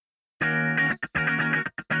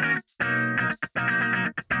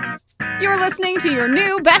You're listening to your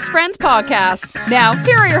new Best Friends podcast. Now,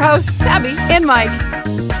 here are your hosts, Tabby and Mike.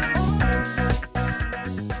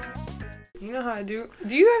 You know how I do.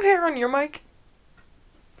 Do you have hair on your mic?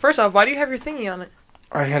 First off, why do you have your thingy on it?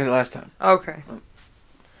 I had it last time. Okay.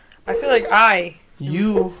 I feel like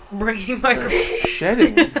You bringing my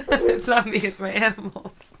shedding. It's not me, it's my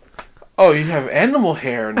animals. Oh, you have animal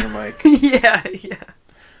hair on your mic. Yeah.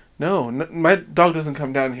 No, my dog doesn't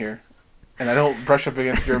come down here. And I don't brush up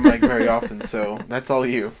against your mic very often, so that's all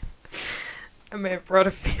you. I may have brought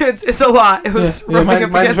a few. It's a lot. It was Yeah, rubbing up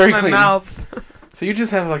mine's against very my clean. mouth. So you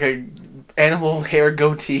just have like a animal hair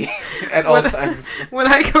goatee at all times. When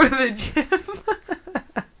I go to the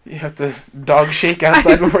gym, You have to dog shake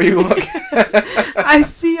outside before you walk. I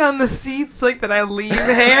see on the seats like that I leave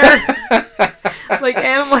hair. Like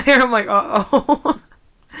animal hair. I'm like, uh-oh.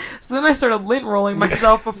 So then I started lint rolling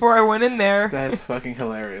myself before I went in there. That's fucking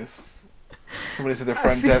hilarious. Somebody's at their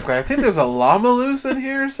front desk like, I think there's a llama loose in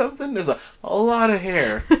here or something. There's a lot of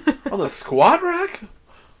hair. On the squat rack?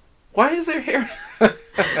 Why is there hair?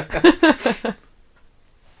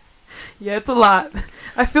 Yeah, it's a lot.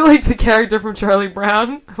 I feel like the character from Charlie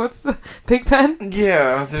Brown. What's the Pigpen?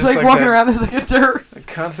 Yeah. It's like walking around, there's like a dirt.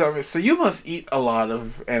 Concept. So you must eat a lot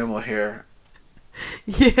of animal hair.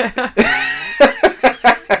 Yeah. Because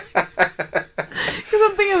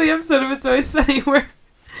I'm thinking of the episode of It's Always Sunny where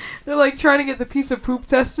they're like trying to get the piece of poop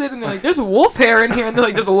tested and they're like, there's wolf hair in here. And they're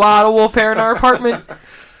like, there's a lot of wolf hair in our apartment.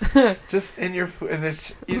 Just in your food. And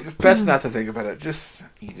it's best not to think about it. Just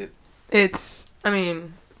eat it.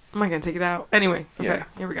 I'm not going to take it out. Anyway, okay, Yeah.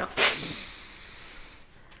 Here we go.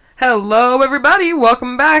 Hello, everybody.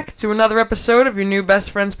 Welcome back to another episode of your new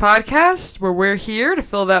Best Friends podcast, where we're here to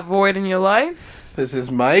fill that void in your life. This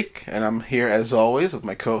is Mike, and I'm here as always with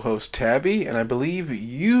my co-host Tabby, and I believe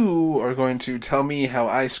you are going to tell me how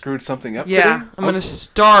I screwed something up Yeah, today? I'm going to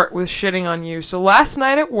start with shitting on you. So last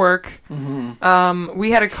night at work,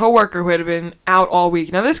 we had a coworker who had been out all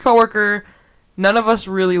week. Now, this coworker, none of us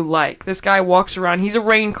really like. This guy walks around. He's a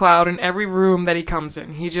rain cloud in every room that he comes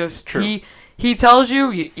in. He just, True. he tells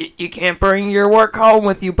you can't bring your work home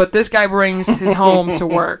with you, but this guy brings his home to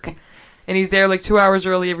work. And he's there like 2 hours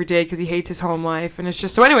early every day because he hates his home life. And it's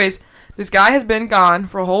just, so anyways, this guy has been gone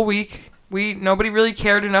for a whole week. Nobody really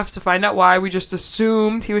cared enough to find out why. We just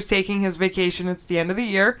assumed he was taking his vacation. It's the end of the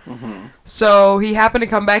year. Mm-hmm. So he happened to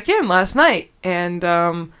come back in last night.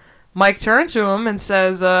 And Mike turned to him and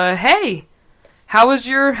says, hey, how was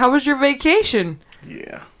your vacation?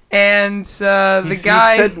 Yeah. And the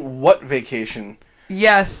guy... He said what vacation?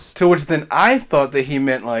 Yes. To which then I thought that he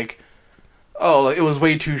meant like, oh, like, it was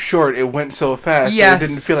way too short. It went so fast that it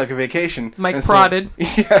didn't feel like a vacation. Mike and prodded.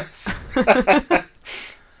 Yes.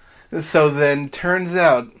 So then turns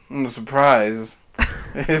out, surprise,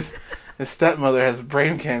 his stepmother has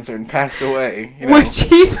brain cancer and passed away. You know? Which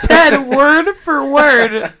he said word for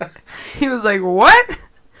word. He was like, what?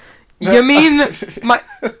 You mean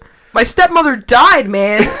my stepmother died,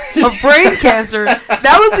 man, of brain cancer?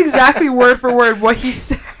 That was exactly word for word what he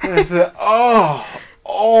said. I said, oh,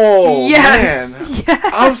 yes, man.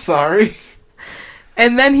 Yes. I'm sorry.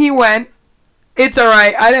 And then he went, it's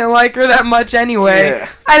alright, I didn't like her that much anyway. Yeah.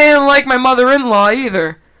 I didn't like my mother-in-law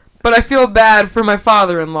either. But I feel bad for my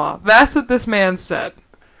father-in-law. That's what this man said.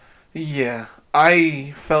 Yeah.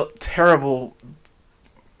 I felt terrible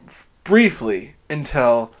briefly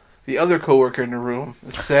until the other coworker in the room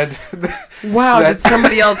said wow, did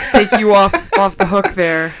somebody else take you off the hook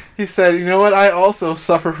there? He said, you know what, I also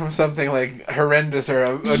suffer from something like horrendous or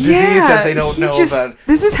a disease that they don't know about.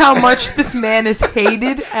 This is how much this man is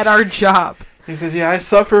hated at our job. He said, yeah, I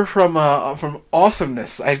suffer from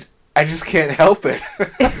awesomeness. I just can't help it.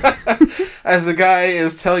 As the guy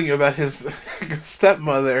is telling you about his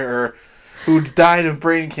stepmother who died of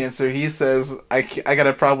brain cancer, he says, I got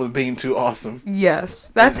a problem with being too awesome. Yes,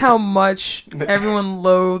 that's how much everyone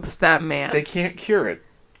loathes that man. They can't cure it.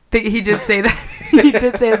 He did say that. He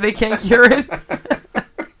did say that they can't cure it.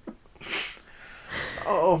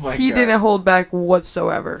 Oh my god. He didn't hold back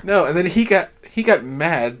whatsoever. No, and then he got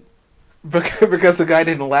mad because the guy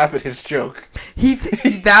didn't laugh at his joke.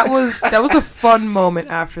 That was a fun moment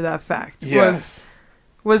after that fact. Yes.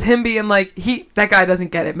 Was him being like, that guy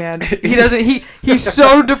doesn't get it, man. He's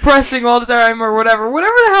so depressing all the time or whatever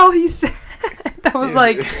the hell he said. That was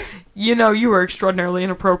like, you were extraordinarily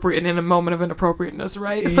inappropriate in a moment of inappropriateness,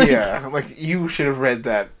 right? Yeah, like you should have read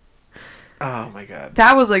that. Oh my god.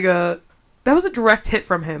 That was a direct hit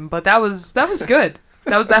from him, but that was good.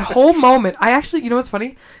 That was that whole moment. I actually, what's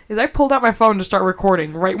funny is I pulled out my phone to start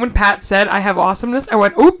recording. Right when Pat said I have awesomeness, I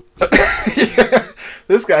went, oop. Yeah,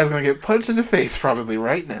 this guy's gonna get punched in the face probably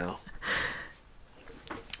right now.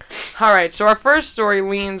 All right, so our first story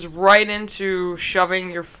leans right into shoving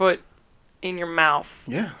your foot in your mouth.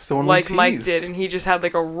 Yeah, it's the one like we Mike teased. did, and he just had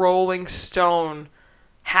like a Rolling Stone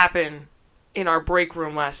happen in our break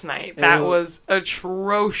room last night. That was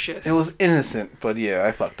atrocious. It was innocent, but yeah,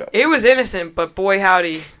 I fucked up. It was innocent, but boy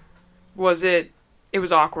howdy, was it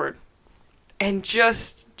was awkward. And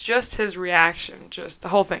just his reaction, just the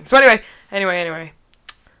whole thing. So anyway.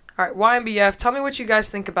 All right, YMBF, tell me what you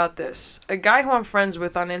guys think about this. A guy who I'm friends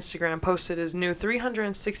with on Instagram posted his new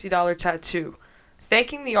 $360 tattoo,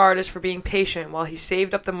 thanking the artist for being patient while he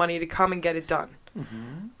saved up the money to come and get it done.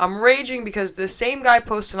 Mm-hmm. I'm raging because this same guy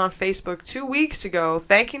posted on Facebook 2 weeks ago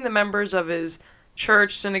thanking the members of his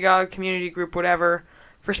church, synagogue, community group, whatever,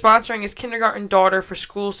 for sponsoring his kindergarten daughter for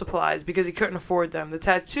school supplies because he couldn't afford them. The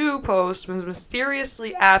tattoo post was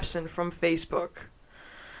mysteriously absent from Facebook.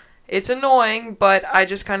 It's annoying, but I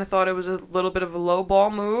just kind of thought it was a little bit of a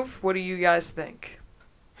lowball move. What do you guys think?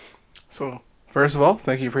 So, first of all,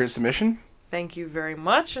 thank you for your submission. Thank you very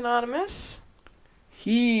much, Anonymous.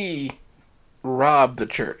 He robbed the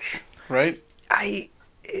church, right? A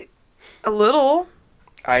little.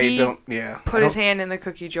 I don't, yeah. Put his hand in the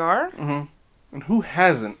cookie jar. Mm-hmm. And who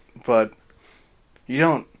hasn't? But you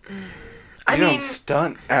don't. You don't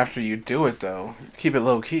stunt after you do it, though. Keep it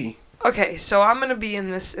low key. Okay, so I'm gonna be in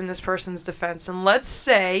this person's defense, and let's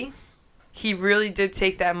say he really did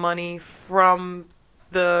take that money from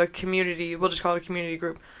the community. We'll just call it a community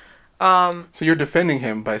group. So you're defending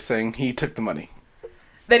him by saying he took the money.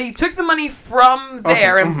 That he took the money from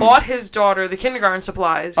there and bought his daughter the kindergarten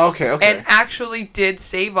supplies. Okay. And actually did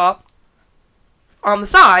save up on the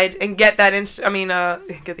side and get that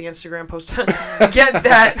get the Instagram post.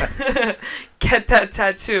 get that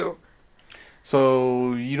tattoo.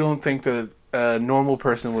 So you don't think that a normal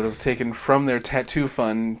person would have taken from their tattoo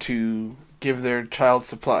fund to give their child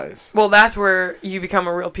supplies? Well, that's where you become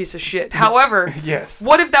a real piece of shit. However, yes.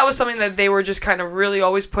 What if that was something that they were just kind of really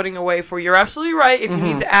always putting away for? You're absolutely right. If you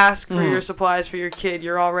need to ask for your supplies for your kid,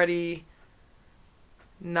 you're already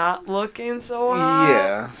not looking so hot.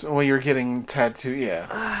 Yeah. So when you're getting tattooed,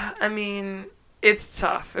 yeah. I mean, it's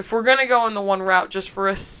tough. If we're going to go in the one route just for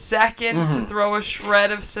a second to throw a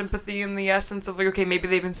shred of sympathy in the essence of like, okay, maybe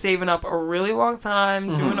they've been saving up a really long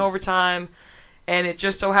time, doing overtime, and it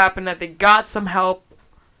just so happened that they got some help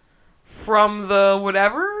from the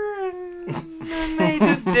whatever, and they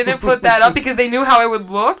just didn't put that up because they knew how it would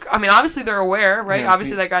look. I mean, obviously they're aware, right? Yeah,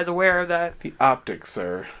 obviously that guy's aware that the optics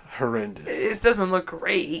are horrendous. It doesn't look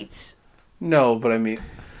great. No, but I mean,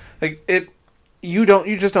 like you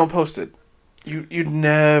just don't post it. You'd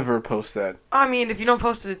never post that. I mean, if you don't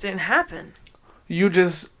post it, it didn't happen. You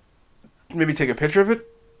just maybe take a picture of it,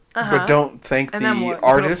 but don't thank and the then what?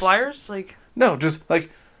 artist. You put up flyers, like. No, just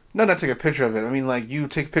like not take a picture of it. I mean, like you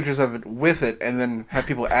take pictures of it with it, and then have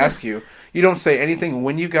people ask you. You don't say anything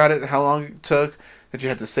when you got it, how long it took, that you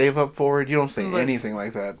had to save up for it. You don't say anything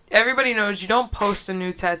like that. Everybody knows you don't post a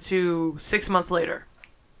new tattoo 6 months later.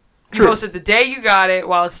 You True. post it the day you got it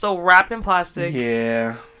while it's still wrapped in plastic.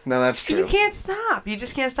 Yeah. No, that's true. You can't stop. You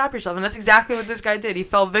just can't stop yourself, and that's exactly what this guy did. He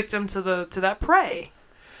fell victim to that prey.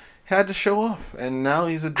 Had to show off, and now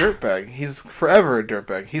he's a dirtbag. He's forever a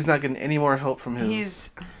dirtbag. He's not getting any more help from his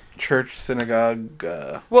church, synagogue.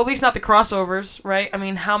 Well, at least not the crossovers, right? I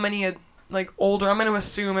mean, how many older? I'm going to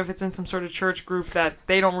assume if it's in some sort of church group that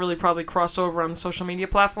they don't really probably cross over on the social media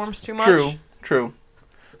platforms too much. True.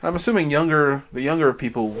 I'm assuming the younger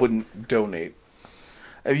people wouldn't donate.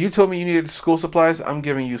 If you told me you needed school supplies, I'm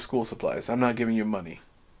giving you school supplies. I'm not giving you money.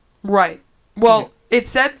 Right. Well, did it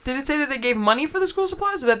say that they gave money for the school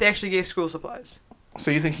supplies, or that they actually gave school supplies?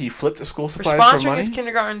 So you think he flipped the school supplies for for money? sponsoring his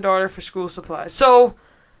kindergarten daughter for school supplies. So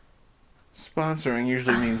sponsoring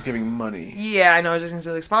usually means giving money. Yeah, I know. I was just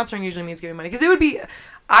gonna say sponsoring usually means giving money because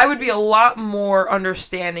I would be a lot more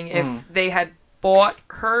understanding if they had bought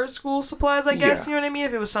her school supplies. I guess you know what I mean.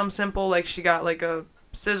 If it was some simple she got a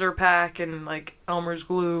scissor pack and Elmer's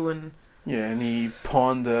glue and. Yeah, and he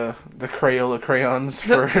pawned the Crayola crayons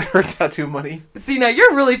for her tattoo money. See, now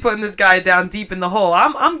you're really putting this guy down deep in the hole.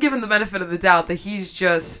 I'm giving the benefit of the doubt that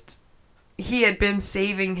he had been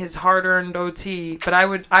saving his hard-earned OT, but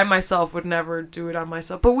I myself would never do it on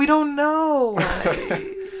myself. But we don't know.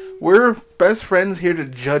 We're best friends here to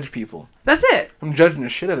judge people. That's it. I'm judging the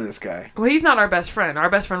shit out of this guy. Well, he's not our best friend. Our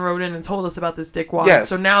best friend wrote in and told us about this dickwad. Yes.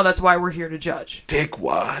 So now that's why we're here to judge.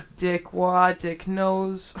 Dickwad. Dickwad, dick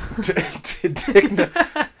nose.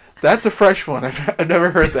 That's a fresh one. I've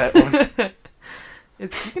never heard that one. You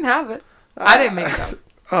can have it. I didn't make it up.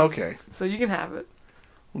 Okay. So you can have it.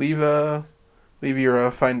 Leave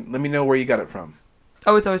your let me know where you got it from.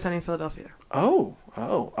 Oh, It's Always Sunny in Philadelphia. Oh,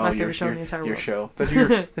 My favorite show in the entire your world. show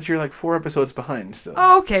that you're like 4 episodes behind still.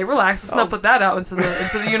 Oh, okay, relax. Let's not put that out into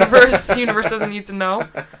the universe. The universe doesn't need to know.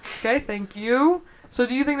 Okay, thank you. So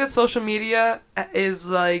do you think that social media is,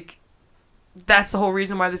 like, that's the whole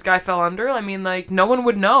reason why this guy fell under? I mean, like, no one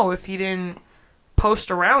would know if he didn't post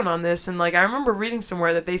around on this. And, like, I remember reading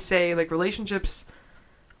somewhere that they say, like, relationships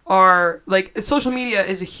are, like, social media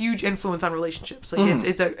is a huge influence on relationships. Like,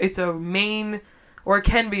 it's a main, or it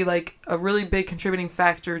can be, like, a really big contributing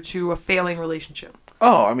factor to a failing relationship.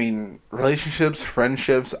 Oh, I mean, relationships,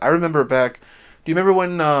 friendships. I remember back. Do you remember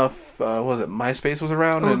when was it MySpace was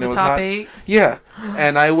around and the it was top hot? 8? Yeah,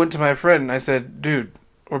 and I went to my friend and I said, "Dude,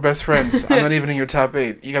 we're best friends. I'm not even in your top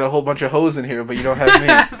 8. You got a whole bunch of hoes in here, but you don't have me."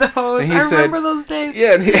 The hoes. And he I said, remember those days.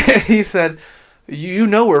 Yeah, and he said, "You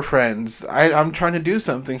know we're friends. I'm trying to do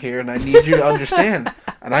something here, and I need you to understand."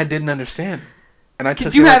 And I didn't understand. And I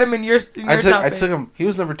Because you had him in your top 8. I took him. He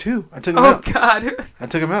was number 2. I took him Oh, out. God. I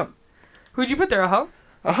took him out. Who'd you put there, a hoe?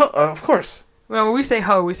 Of course. Well, when we say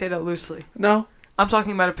hoe, we say that loosely. No, I'm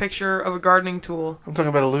talking about a picture of a gardening tool. I'm talking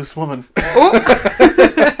about a loose woman. Oh!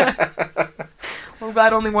 Well, I'm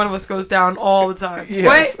glad only one of us goes down all the time.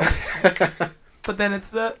 Yes. Wait! But then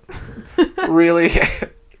it's the... Really?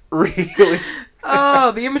 Really?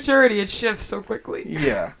 Oh, the immaturity, it shifts so quickly.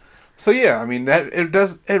 Yeah. So yeah, I mean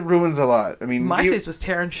it ruins a lot. I mean, MySpace was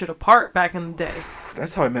tearing shit apart back in the day.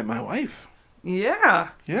 That's how I met my wife. Yeah.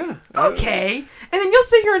 Yeah. Okay. And then you'll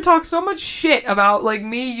sit here and talk so much shit about, like,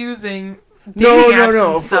 me using dating No.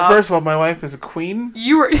 apps and stuff. First of all, my wife is a queen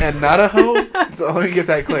You were... and not a hoe. So let me get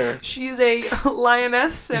that clear. She's a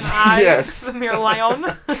lioness, and I Yes. am a mere lion.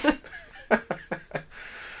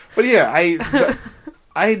 But yeah,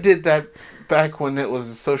 I did that back when it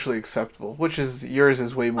was socially acceptable, which is yours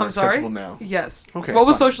is way more I'm sorry? acceptable now. Yes. Okay, What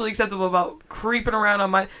was fine. socially acceptable about creeping around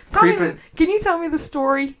on my... Creeping- Can you tell me the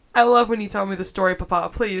story? I love when you tell me the story, Papa.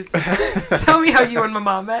 Please. Tell me how you and my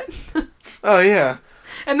mom met. Oh yeah.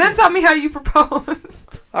 And then tell me how you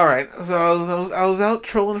proposed. All right. So I was out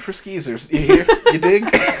trolling for skeezers. You hear? You dig?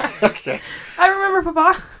 Okay. I remember,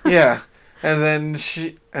 Papa. Yeah. And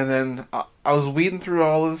then I was weeding through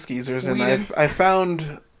all of the skeezers, and I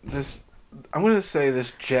found this. I'm gonna say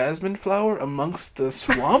this jasmine flower amongst the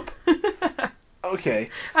swamp. Okay.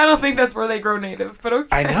 I don't think that's where they grow native, but okay.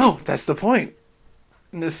 I know, that's the point.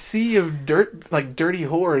 In the sea of dirt, like dirty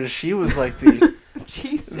whores, she was like the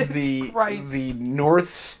Jesus Christ. the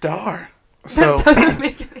North Star. So That doesn't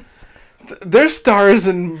make any sense. there's stars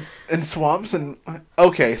in swamps, and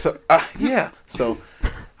okay, so yeah, so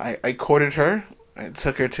I courted her. I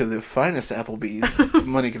took her to the finest Applebee's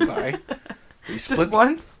money could buy. We Just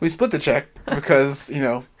once? We split the check because,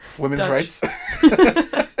 women's Dutch. rights.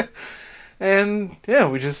 And yeah,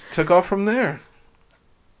 we just took off from there.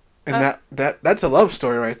 And that's a love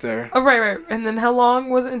story right there. Oh, right. And then how long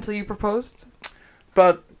was it until you proposed?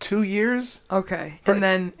 About 2 years. Okay. Right. And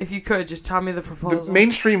then, if you could, just tell me the proposal. The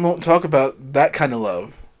mainstream won't talk about that kind of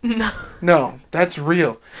love. No. No, that's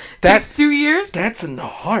real. That's 2 years? That's in the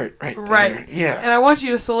heart right there. Right. Yeah. And I want you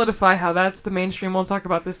to solidify how that's the mainstream won't talk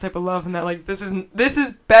about this type of love, and that, like, this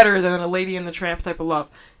is better than a Lady and the Tramp type of love.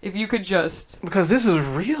 If you could just... Because this is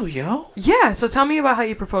real, yo. Yeah, so tell me about how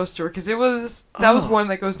you proposed to her, because that was one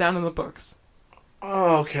that goes down in the books.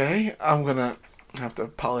 Okay, I'm gonna have to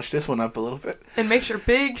polish this one up a little bit. And make sure,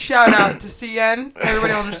 big shout out to CN.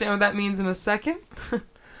 Everybody will understand what that means in a second.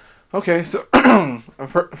 Okay, so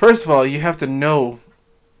first of all, you have to know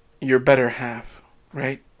your better half,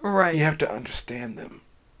 right? Right. You have to understand them.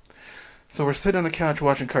 So we're sitting on the couch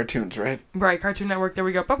watching cartoons, right? Right, Cartoon Network, there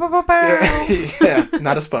we go. Ba-ba-ba-bow. Yeah,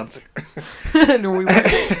 not a sponsor. No, we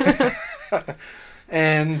wish.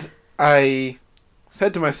 And I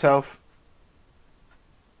said to myself,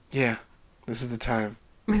 yeah, this is the time.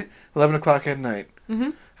 11 o'clock at night.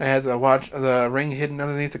 Mm-hmm. I had the ring hidden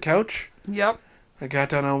underneath the couch. Yep. I got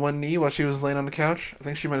down on one knee while she was laying on the couch. I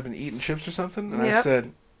think she might have been eating chips or something. And Yep. I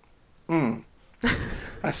said,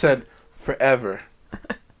 I said, forever.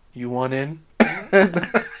 You want in?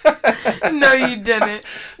 No, you didn't.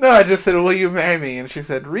 No, I just said, will you marry me? And she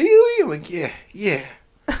said, really? I'm like, yeah.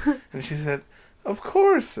 And she said, of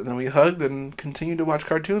course. And then we hugged and continued to watch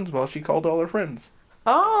cartoons while she called all her friends.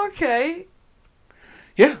 Oh, okay.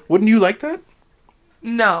 Yeah, wouldn't you like that?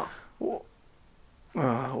 No.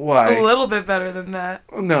 Why? A little bit better than that.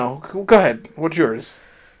 No, go ahead. What's yours?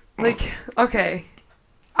 Like, okay.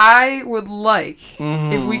 I would like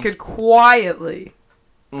if we could quietly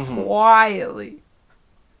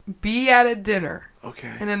be at a dinner.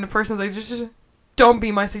 Okay. And then the person's like, just don't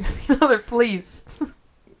be my significant other, please.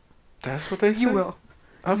 That's what they say? You will.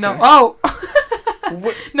 Okay. No. Oh!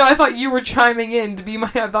 No, I thought you were chiming in to be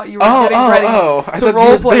my. I thought you were getting ready I to thought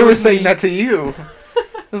role play they were with saying me. that to you.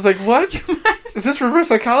 I was like, what? Is this reverse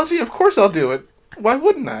psychology? Of course I'll do it. Why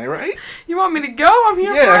wouldn't I, right? You want me to go? I'm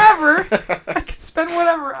here forever. I can spend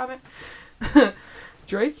whatever on it.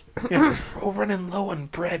 Drake? Yeah, we're running low on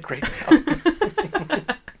bread right now.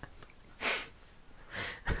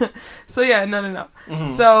 So yeah, no. Mm-hmm.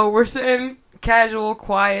 So we're sitting casual,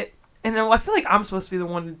 quiet, and then I feel like I'm supposed to be the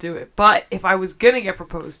one to do it. But if I was gonna get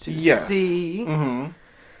proposed to, see,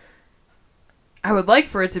 I would like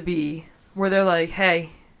for it to be where they're like, "Hey,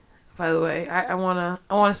 by the way, I wanna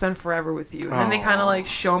spend forever with you," and then they kind of like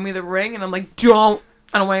show me the ring, and I'm like,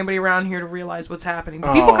 I don't want anybody around here to realize what's happening.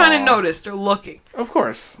 But people kind of notice. They're looking. Of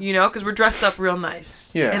course. You know, because we're dressed up real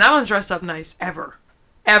nice. Yeah. And I don't dress up nice ever.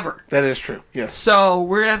 Ever. That is true. Yes. So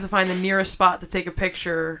we're going to have to find the nearest spot to take a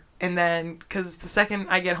picture. And then, because the second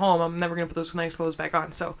I get home, I'm never going to put those nice clothes back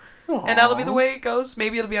on. So, and that'll be the way it goes.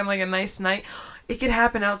 Maybe it'll be on like a nice night. It could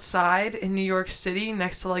happen outside in New York City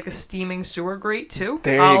next to like a steaming sewer grate too.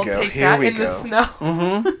 There you I'll go. take Here that we in go. the snow.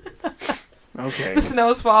 Mm-hmm. Okay. The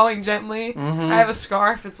snow's falling gently. Mm-hmm. I have a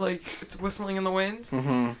scarf. It's like it's whistling in the wind.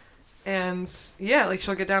 Mm-hmm. And yeah, like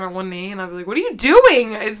she'll get down on one knee, and I'll be like, "What are you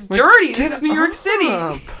doing? It's dirty. This is New York City.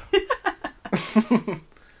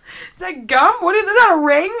 Is that gum? What is it? Is that a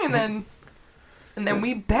ring?" And then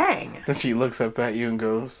we bang. Then she looks up at you and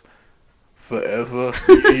goes, "Forever,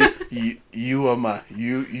 you are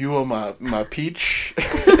my peach."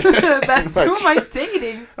 That's who am I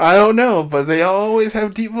dating? I don't know, but they always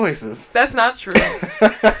have deep voices. That's not true.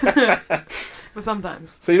 But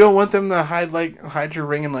sometimes. So you don't want them to hide your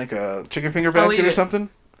ring in like a chicken finger I'll basket eat or it. something?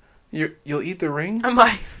 You'll eat the ring? I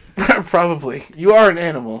might. Probably. You are an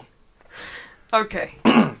animal. Okay.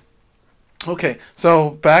 Okay,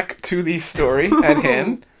 so back to the story at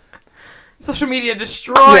hand. Social media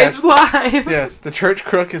destroys lives. Yes, the church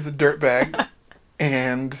crook is the dirtbag.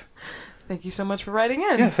 And Thank you so much for writing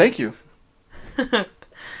in. yeah, thank you.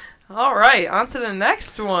 All right, on to the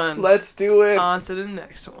next one. Let's do it. On to the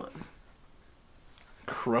next one.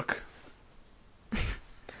 Crook.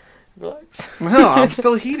 Relax. No, I'm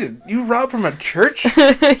still heated. You robbed from a church? He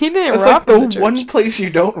didn't That's rob like the from the church. one place you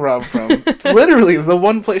don't rob from. Literally, the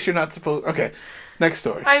one place you're not supposed... Okay, next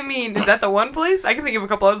story. I mean, is that the one place? I can think of a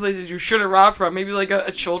couple other places you should have robbed from. Maybe like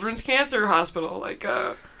a children's cancer hospital, like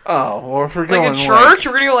a Or if we're going... like a church.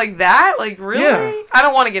 We're gonna go like that. Like really? Yeah. I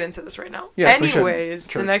don't want to get into this right now. Yes, we shouldn't. Anyways,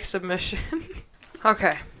 the Church. next submission.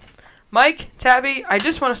 Okay, Mike, Tabby. I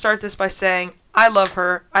just want to start this by saying I love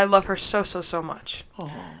her. I love her so much.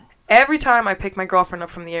 Oh. Every time I pick my girlfriend up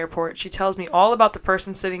from the airport, she tells me all about the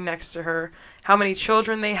person sitting next to her, how many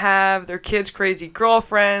children they have, their kids' crazy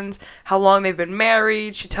girlfriends, how long they've been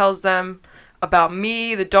married. She tells them about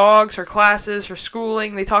me, the dogs, her classes, her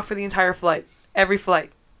schooling. They talk for the entire flight. Every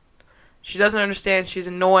flight. She doesn't understand. She's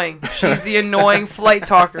annoying. She's the annoying flight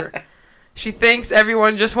talker. She thinks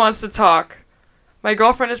everyone just wants to talk. My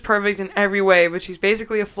girlfriend is perfect in every way, but she's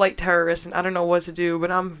basically a flight terrorist, and I don't know what to do, but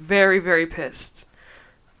I'm very, very pissed.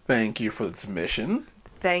 Thank you for the submission.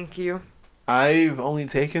 Thank you. I've only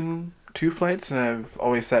taken 2 flights, and I've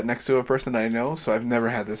always sat next to a person I know, so I've never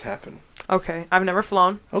had this happen. Okay, I've never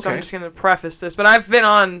flown, so Okay. I'm just going to preface this, but I've been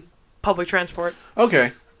on public transport.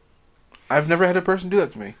 Okay. I've never had a person do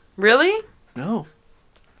that to me. Really? No.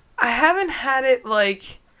 I haven't had it,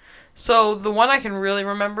 like... So, the one I can really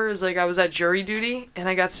remember is, like, I was at jury duty, and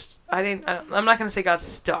I'm not going to say got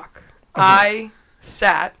stuck. I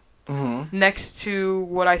sat Mm-hmm. next to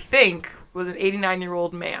what I think was an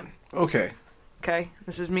 89-year-old man. Okay. Okay?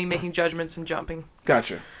 This is me making judgments and jumping.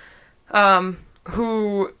 Gotcha.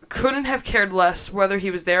 Who couldn't have cared less whether he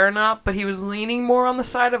was there or not, but he was leaning more on the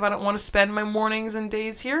side of I don't want to spend my mornings and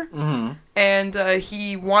days here. Mm-hmm. And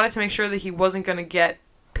he wanted to make sure that he wasn't going to get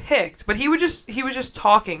picked. But he was just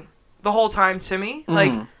talking the whole time to me. Mm-hmm.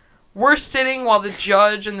 Like, we're sitting while the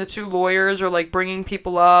judge and the 2 lawyers are, like, bringing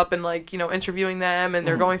people up and, like, you know, interviewing them. And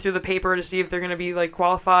they're going through the paper to see if they're going to be, like,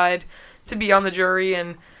 qualified to be on the jury.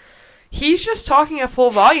 And he's just talking at full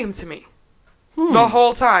volume to me. The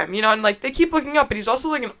whole time, you know, and, like, they keep looking up, but he's also,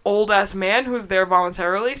 like, an old-ass man who's there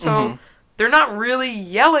voluntarily, so they're not really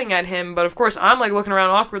yelling at him, but, of course, I'm, like, looking around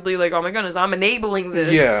awkwardly, like, oh, my goodness, I'm enabling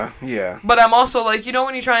this. Yeah. But I'm also, like, you know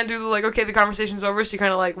when you try and do, like, okay, the conversation's over, so you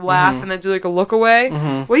kind of, like, laugh and then do, like, a look away?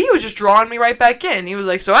 Well, he was just drawing me right back in. He was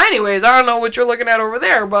like, so anyways, I don't know what you're looking at over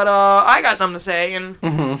there, but, I got something to say,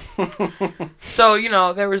 and so, you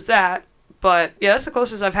know, there was that, but, yeah, that's the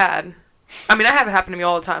closest I've had. I mean, I have it happen to me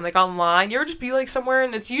all the time. Like, online, you ever just be, like, somewhere,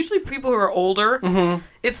 and it's usually people who are older. Mm-hmm.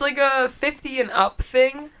 It's, like, a 50 and up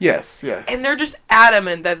thing. Yes. And they're just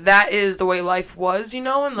adamant that that is the way life was, you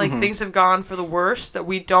know? And, like, things have gone for the worse, that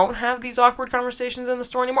we don't have these awkward conversations in the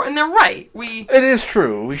store anymore. And they're right. It is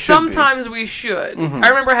true. We sometimes we should. Mm-hmm. I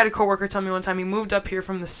remember I had a coworker tell me one time he moved up here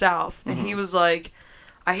from the South, and he was like,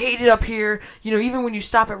 I hate it up here. You know, even when you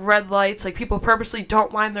stop at red lights, like, people purposely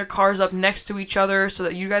don't line their cars up next to each other so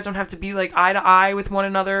that you guys don't have to be, like, eye to eye with one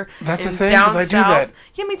another. That's and the thing, down because I south, do that.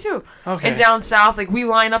 Yeah, me too. Okay. And down south, like, we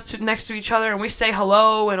line up next to each other and we say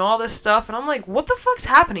hello and all this stuff. And I'm like, what the fuck's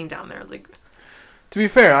happening down there? I was like, To be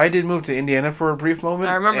fair, I did move to Indiana for a brief moment.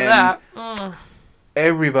 I remember that.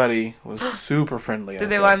 Everybody was super friendly. Did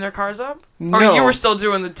they line their cars up? No. Or you were still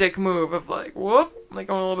doing the dick move of, like, whoop, like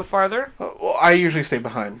going a little bit farther? Well, I usually stay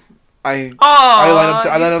behind. I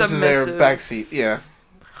I line up to their back seat. Yeah.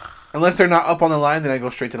 Unless they're not up on the line, then I go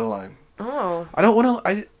straight to the line. Oh. I don't want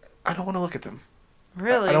to. I don't want to look at them.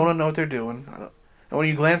 Really? I don't want to know what they're doing. And when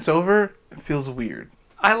you glance over, it feels weird.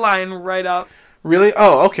 I line right up. Really?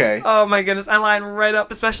 Oh, okay. Oh my goodness, I line right up,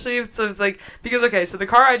 especially if it's like, because, okay, so the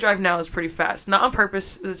car I drive now is pretty fast. Not on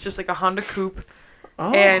purpose, it's just like a Honda Coupe.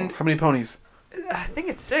 Oh, and how many ponies? I think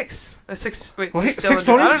it's 6. Six Wait, cylinder. six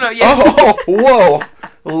ponies? I don't know, yeah. Oh, whoa.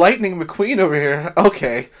 Lightning McQueen over here.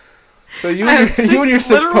 Okay. So you and your 6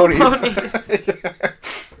 literal ponies.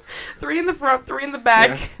 3 in the front, 3 in the back.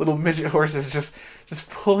 Yeah, little midget horses just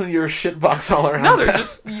pulling your shit box all around. No, they're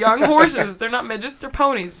just young horses. They're not midgets, they're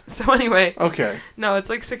ponies. So anyway. Okay. No, it's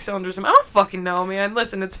like 6 cylinders. I don't fucking know, man.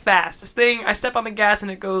 Listen, it's fast. This thing, I step on the gas and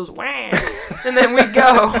it goes wham, and then we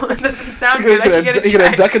go. It doesn't sound good. I should get it checked. You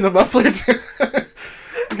got a duck in the muffler too.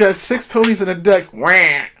 You got 6 ponies and a duck.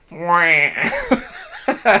 Wham, wham.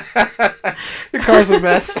 Your car's a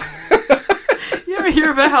mess. You ever hear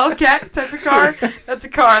of a Hellcat type of car? That's a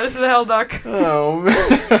car. This is a Hell Duck. Oh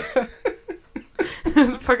man.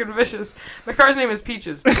 It's fucking vicious. My car's name is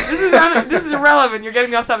Peaches. This is irrelevant. You're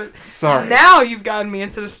getting me off topic. Sorry. Now you've gotten me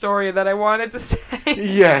into the story that I wanted to say.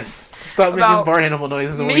 Yes. Stop making About barn animal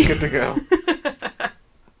noises and we're good to go.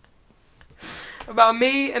 About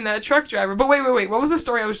me and that truck driver. But wait. What was the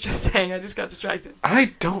story I was just saying? I just got distracted.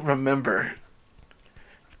 I don't remember.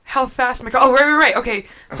 How fast my car... Oh, right. Okay,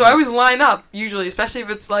 so I always line up, usually, especially if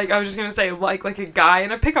it's like, I was just going to say, like a guy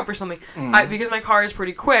in a pickup or something. Because my car is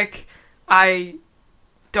pretty quick, I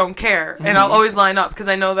don't care. And I'll always line up, because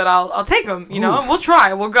I know that I'll take them, you know? And we'll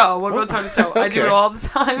try, we'll go toe to toe. I do it all the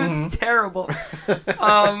time, it's terrible.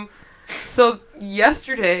 So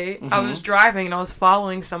yesterday, I was driving and I was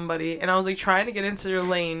following somebody, and I was like trying to get into their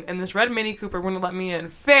lane, and this red Mini Cooper wouldn't let me in.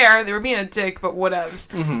 Fair, they were being a dick, but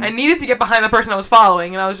whatevs. I needed to get behind the person I was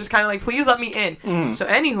following, and I was just kind of like, please let me in. So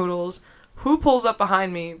any hoodles, who pulls up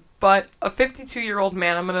behind me but a 52-year-old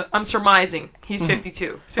man? I'm surmising he's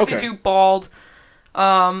 52. He's 52, okay. Bald.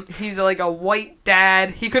 He's like a white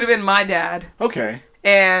dad. He could have been my dad. Okay.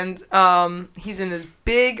 And he's in this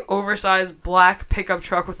big, oversized black pickup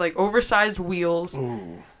truck with, like, oversized wheels.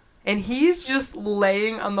 Ooh. And he's just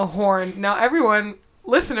laying on the horn. Now, everyone,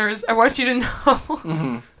 listeners, I want you to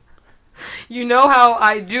know, you know how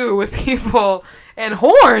I do with people and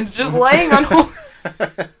horns, just laying on horns.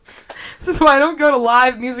 This is why I don't go to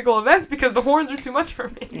live musical events, because the horns are too much for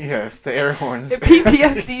me. Yes, the air horns. It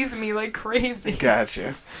PTSDs me like crazy.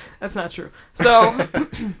 Gotcha. That's not true. So,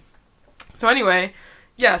 so anyway...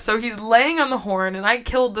 Yeah, so he's laying on the horn, and I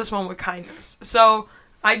killed this one with kindness. So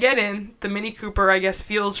I get in. The Mini Cooper, I guess,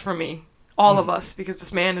 feels for me, all of us, because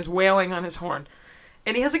this man is wailing on his horn.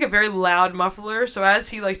 And he has, like, a very loud muffler, so as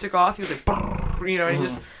he, like, took off, he was like, you know, and he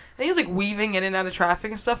was, like, weaving in and out of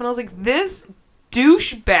traffic and stuff, and I was like, this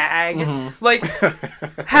douchebag, like,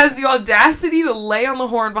 has the audacity to lay on the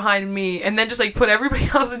horn behind me, and then just, like, put everybody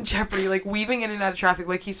else in jeopardy, like, weaving in and out of traffic,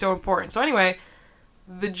 like, he's so important. So anyway,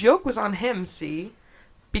 the joke was on him, see?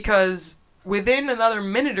 Because within another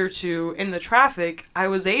minute or two in the traffic, I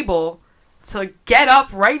was able to get up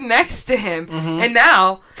right next to him. And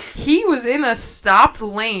now, he was in a stopped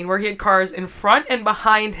lane where he had cars in front and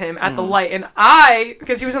behind him at the light. And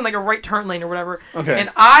because he was in like a right turn lane or whatever. Okay. And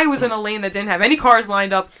I was in a lane that didn't have any cars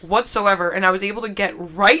lined up whatsoever. And I was able to get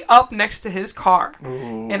right up next to his car.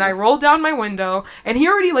 Ooh. And I rolled down my window. And he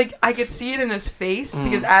already, like, I could see it in his face.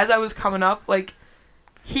 Because as I was coming up, like...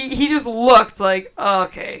 He just looked like, oh,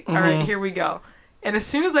 okay, all right, here we go. And as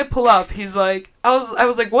soon as I pull up, he's like, I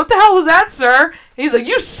was like, what the hell was that, sir? And he's like,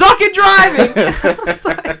 you suck at driving. I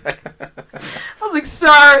was like, so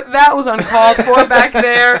sir, that was uncalled for back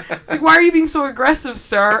there. It's like, why are you being so aggressive,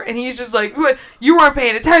 sir? And he's just like, what? You weren't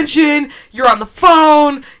paying attention. You're on the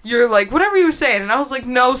phone. You're like, whatever he was saying. And I was like,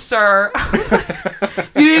 no, sir. I was like,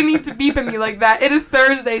 you didn't need to beep at me like that. It is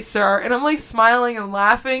Thursday, sir. And I'm like smiling and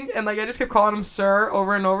laughing. And like, I just kept calling him sir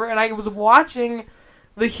over and over. And I was watching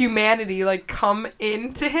the humanity like come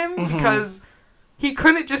into him because he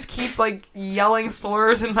couldn't just keep like yelling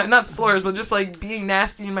slurs and not slurs, but just like being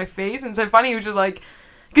nasty in my face. And so funny, he was just like,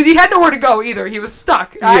 because he had nowhere to go either. He was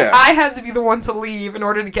stuck. Yeah. I had to be the one to leave in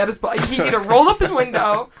order to get his. He either rolled up his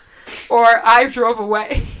window, or I drove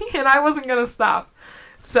away, and I wasn't gonna stop.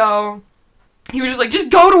 So he was just like, just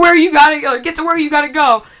go to where you gotta go, get to where you gotta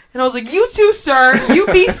go. And I was like, you too, sir. You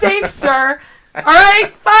be safe, sir. All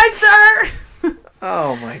right, bye, sir.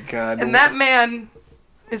 Oh my God! And that man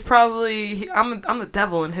is probably I'm the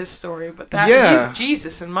devil in his story, but he's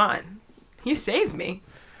Jesus in mine. He saved me.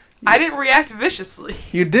 I didn't react viciously.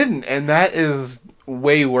 You didn't, and that is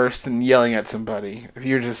way worse than yelling at somebody if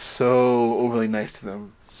you're just so overly nice to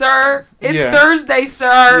them. Sir, it's Thursday,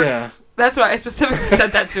 sir. Yeah. That's why I specifically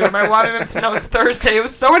said that to him. I wanted him to know it's Thursday. It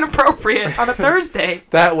was so inappropriate on a Thursday.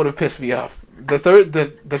 That would have pissed me off.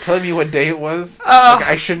 The telling me what day it was, like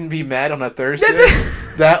I shouldn't be mad on a Thursday.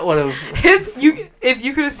 That would have. If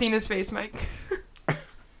you could have seen his face, Mike,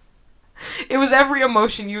 it was every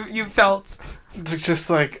emotion you felt. Just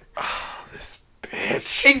like, oh, this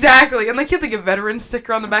bitch. Exactly, and like he had like a veteran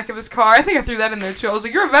sticker on the back of his car. I think I threw that in there too. I was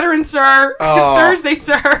like, "You're a veteran, sir. It's Thursday,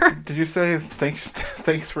 sir." Did you say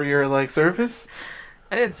thanks for your like service?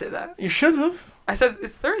 I didn't say that. You should have. I said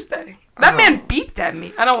it's Thursday. That man beeped at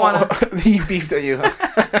me. I don't want to. He beeped at you.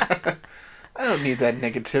 I don't need that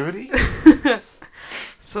negativity.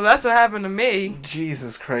 So that's what happened to me.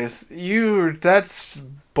 Jesus Christ. That's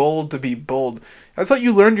bold to be bold. I thought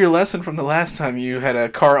you learned your lesson from the last time you had a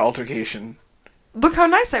car altercation. Look how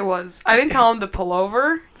nice I was. I didn't tell him to pull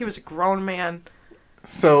over. He was a grown man.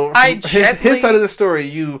 So his side of the story,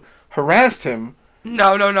 you harassed him.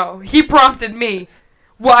 No. He prompted me.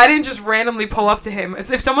 Well, I didn't just randomly pull up to him.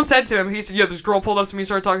 If someone said to him, he said, yeah, this girl pulled up to me and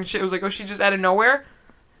started talking shit. It was like, oh, she just out of nowhere?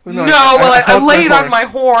 I laid on my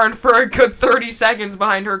horn for a good 30 seconds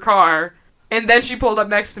behind her car. And then she pulled up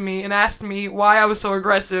next to me and asked me why I was so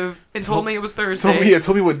aggressive and told me it was Thursday.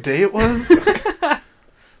 Told me what day it was?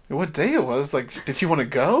 What day it was? Like, did she want to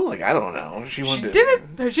go? Like, I don't know. She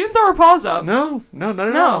didn't throw her paws up. No, not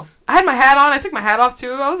at all. I had my hat on. I took my hat off,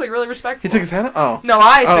 too. I was, like, really respectful. He took his hat off? Oh.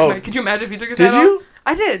 No, could you imagine if he took his hat off? Did you?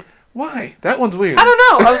 I did. Why? That one's weird. I don't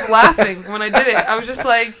know. I was laughing when I did it. I was just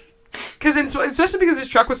like, especially because his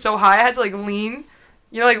truck was so high, I had to like lean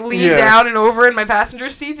down and over in my passenger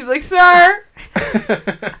seat to be like, sir.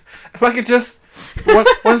 If I could just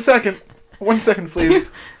 1 second. 1 second, please.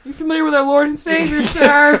 You familiar with our Lord and Savior,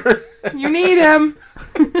 sir? You need him.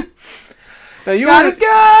 Now God is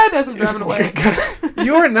good as I'm driving away.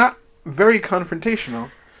 You are not very confrontational.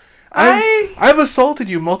 I've assaulted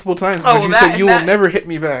you multiple times, but you said you will never hit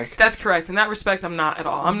me back. That's correct. In that respect, I'm not at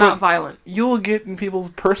all. I'm not violent. You will get in people's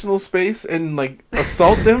personal space and, like,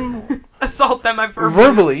 assault them. Assault them,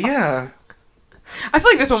 verbally, yeah. I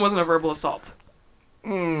feel like this one wasn't a verbal assault.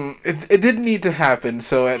 It didn't need to happen,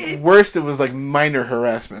 so at worst it was, like, minor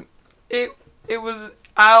harassment. It was,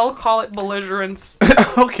 I'll call it belligerence.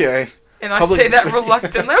 Okay. And I say that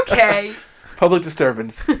reluctantly. Okay. Public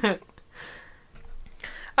disturbance.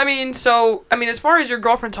 I mean, as far as your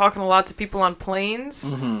girlfriend talking a lot to people on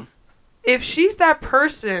planes, if she's that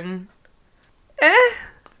person,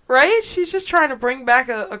 right? She's just trying to bring back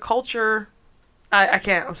a culture. I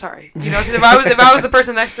can't. I'm sorry. You know, because if I was the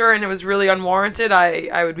person next to her and it was really unwarranted,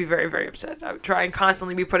 I would be very, very upset. I would try and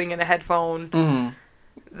constantly be putting in a headphone.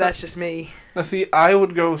 That's just me. Now, see, I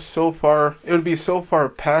would go so far. It would be so far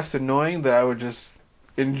past annoying that I would just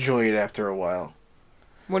enjoy it after a while.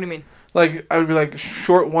 What do you mean? Like, I would be like,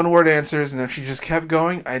 short one-word answers, and if she just kept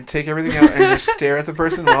going, I'd take everything out and just stare at the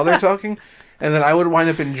person while they're talking, and then I would wind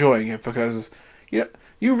up enjoying it, because,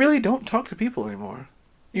 you really don't talk to people anymore.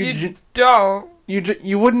 You don't.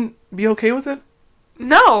 You wouldn't be okay with it?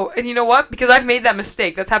 No, and you know what? Because I've made that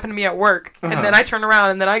mistake. That's happened to me at work. And then I turn around,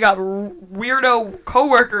 and then I got weirdo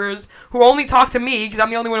coworkers who only talk to me, because I'm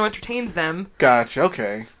the only one who entertains them. Gotcha,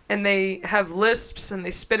 okay. And they have lisps, and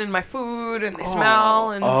they spit in my food, and they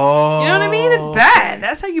smell, and you know what I mean? It's bad. Okay.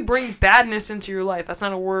 That's how you bring badness into your life. That's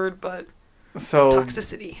not a word, but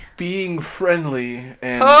toxicity. Being friendly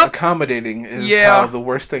and accommodating is how the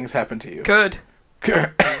worst things happen to you. Good.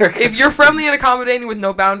 If you're friendly and accommodating with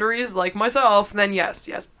no boundaries, like myself, then yes.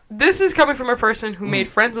 This is coming from a person who made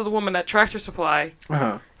friends with a woman at Tractor Supply,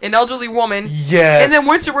 an elderly woman, yes, and then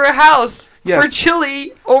went to her house for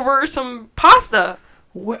chili over some pasta.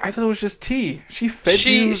 What? I thought it was just tea. She fed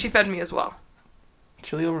you? She fed me as well.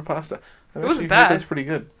 Chili over pasta. It wasn't bad. That's pretty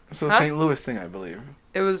good. It's a St. Louis thing, I believe.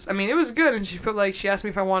 It was good, and she asked me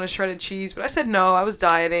if I wanted shredded cheese, but I said no, I was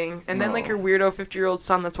dieting. And then, like, her weirdo 50-year-old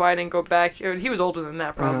son, that's why I didn't go back. He was older than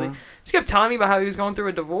that, probably. She kept telling me about how he was going through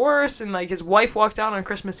a divorce, and, like, his wife walked out on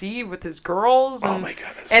Christmas Eve with his girls. And, oh, my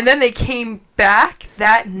God. And then they came back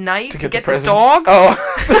that night to get the dog. Oh.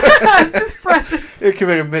 The presents. It came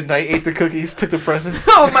back at midnight, ate the cookies, took the presents.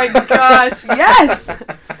 Oh, my gosh, yes!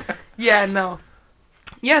 Yeah, no.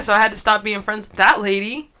 Yeah, so I had to stop being friends with that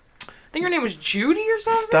lady. I think her name was Judy or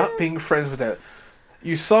something. Stop being friends with that.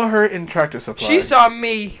 You saw her in Tractor Supply. She saw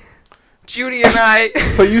me, Judy and I.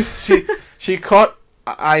 So she caught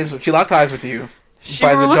eyes. She locked eyes with you. She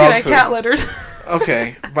were looking at cat litters.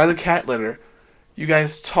 Okay, by the cat litter, you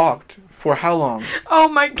guys talked for how long? Oh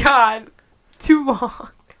my God, too long.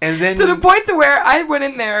 And then to the point to where I went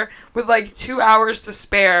in there with like 2 hours to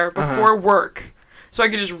spare before work, so I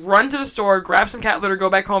could just run to the store, grab some cat litter, go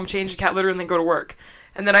back home, change the cat litter, and then go to work.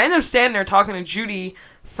 And then I ended up standing there talking to Judy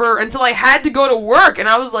until I had to go to work. And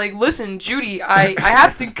I was like, listen, Judy, I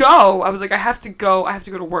have to go. I was like, I have to go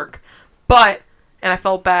to work. And I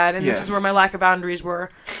felt bad. And this is where my lack of boundaries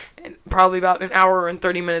were. And probably about an hour and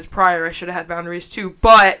 30 minutes prior, I should have had boundaries too.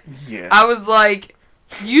 But I was like,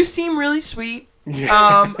 you seem really sweet.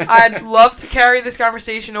 Yeah. I'd love to carry this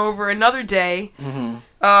conversation over another day.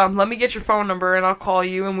 Mm-hmm. Let me get your phone number and I'll call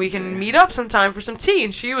you and we can meet up sometime for some tea.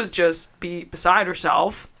 And she was just beside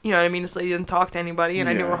herself. You know what I mean? This lady didn't talk to anybody and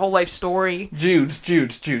I knew her whole life story. Judes.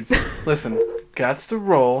 Listen, gots to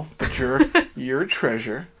roll, but you're a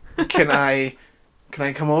treasure. Can I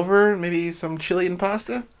come over? Maybe some chili and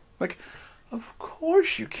pasta? Like, of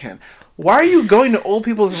course you can. Why are you going to old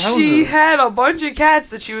people's houses? She had a bunch of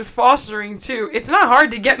cats that she was fostering too. It's not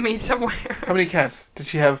hard to get me somewhere. How many cats did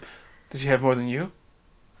she have? Did she have more than you?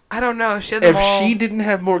 I don't know. She had them all. If she didn't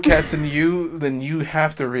have more cats than you, then you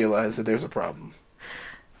have to realize that there's a problem.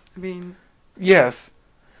 I mean, yes,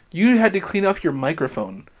 you had to clean up your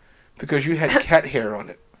microphone because you had cat hair on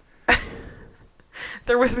it.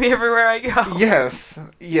 They're with me everywhere I go. Yes.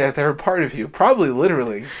 Yeah, they're a part of you. Probably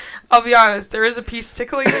literally. I'll be honest, there is a piece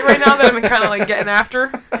tickling me right now that I've been kind of like getting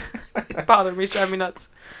after. It's bothering me, it's driving me nuts.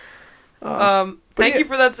 Thank you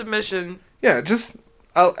for that submission. Yeah, just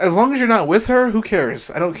as long as you're not with her, who cares?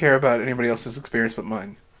 I don't care about anybody else's experience but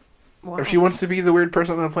mine. Wow. If she wants to be the weird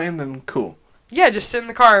person on the plane, then cool. Yeah, just sit in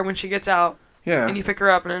the car when she gets out. Yeah. And you pick her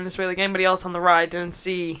up, and in this way, like anybody else on the ride didn't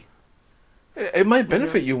see. It might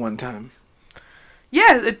benefit you one time.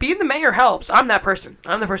 Yeah, being the mayor helps. I'm that person.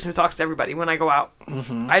 I'm the person who talks to everybody when I go out.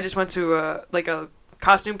 Mm-hmm. I just went to a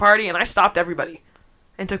costume party, and I stopped everybody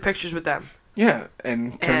and took pictures with them. Yeah,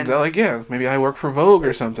 and turns out, like, yeah, maybe I work for Vogue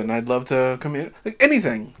or something. I'd love to come in. Like,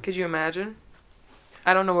 anything. Could you imagine?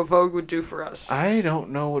 I don't know what Vogue would do for us. I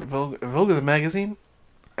don't know what Vogue... Vogue is a magazine?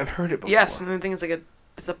 I've heard it before. Yes, and the thing is, like,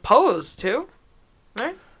 it's a pose, too.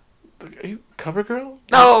 Right? Are you CoverGirl?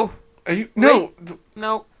 No. Are you... No.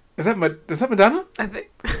 No. Is that Madonna? I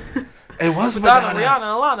think. It was Madonna. Rihanna,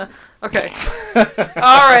 Alana. Okay.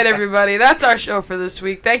 All right, everybody. That's our show for this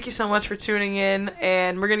week. Thank you so much for tuning in.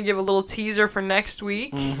 And we're going to give a little teaser for next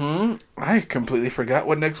week. Mm-hmm. I completely forgot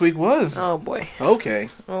what next week was. Oh, boy. Okay.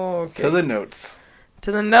 To the notes.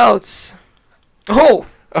 Oh.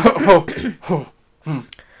 Hmm.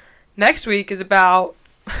 Next week is about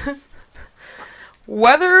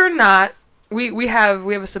whether or not we have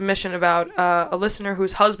a submission about a listener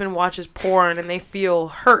whose husband watches porn and they feel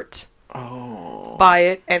hurt by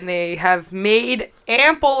it, and they have made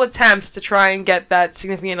ample attempts to try and get that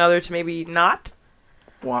significant other to maybe not.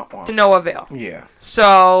 To no avail. Yeah.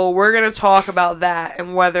 So we're going to talk about that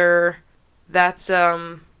and whether that's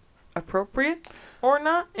appropriate or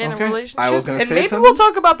not in a relationship. I was going to say something. And maybe we'll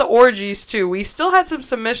talk about the orgies too. We still had some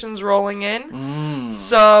submissions rolling in.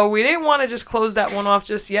 So we didn't want to just close that one off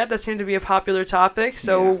just yet. That seemed to be a popular topic.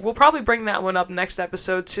 So we'll probably bring that one up next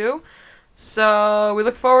episode too. So we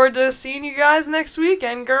look forward to seeing you guys next week,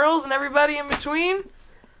 and girls and everybody in between.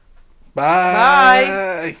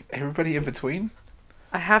 Bye. Everybody in between?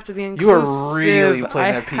 I have to be inclusive. You are really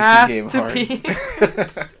playing that PC game hard.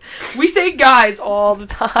 We say guys all the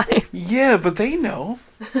time. Yeah, but they know.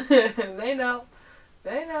 They know.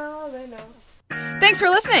 Thanks for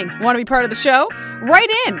listening. Want to be part of the show? Write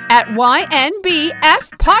in at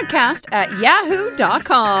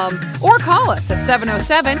ynbfpodcast@yahoo.com or call us at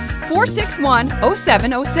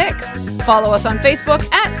 707-461-0706. Follow us on Facebook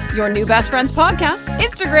at Your New Best Friends Podcast,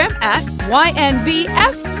 Instagram at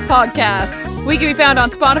ynbfpodcast. We can be found on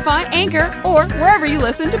Spotify, Anchor, or wherever you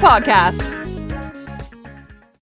listen to podcasts.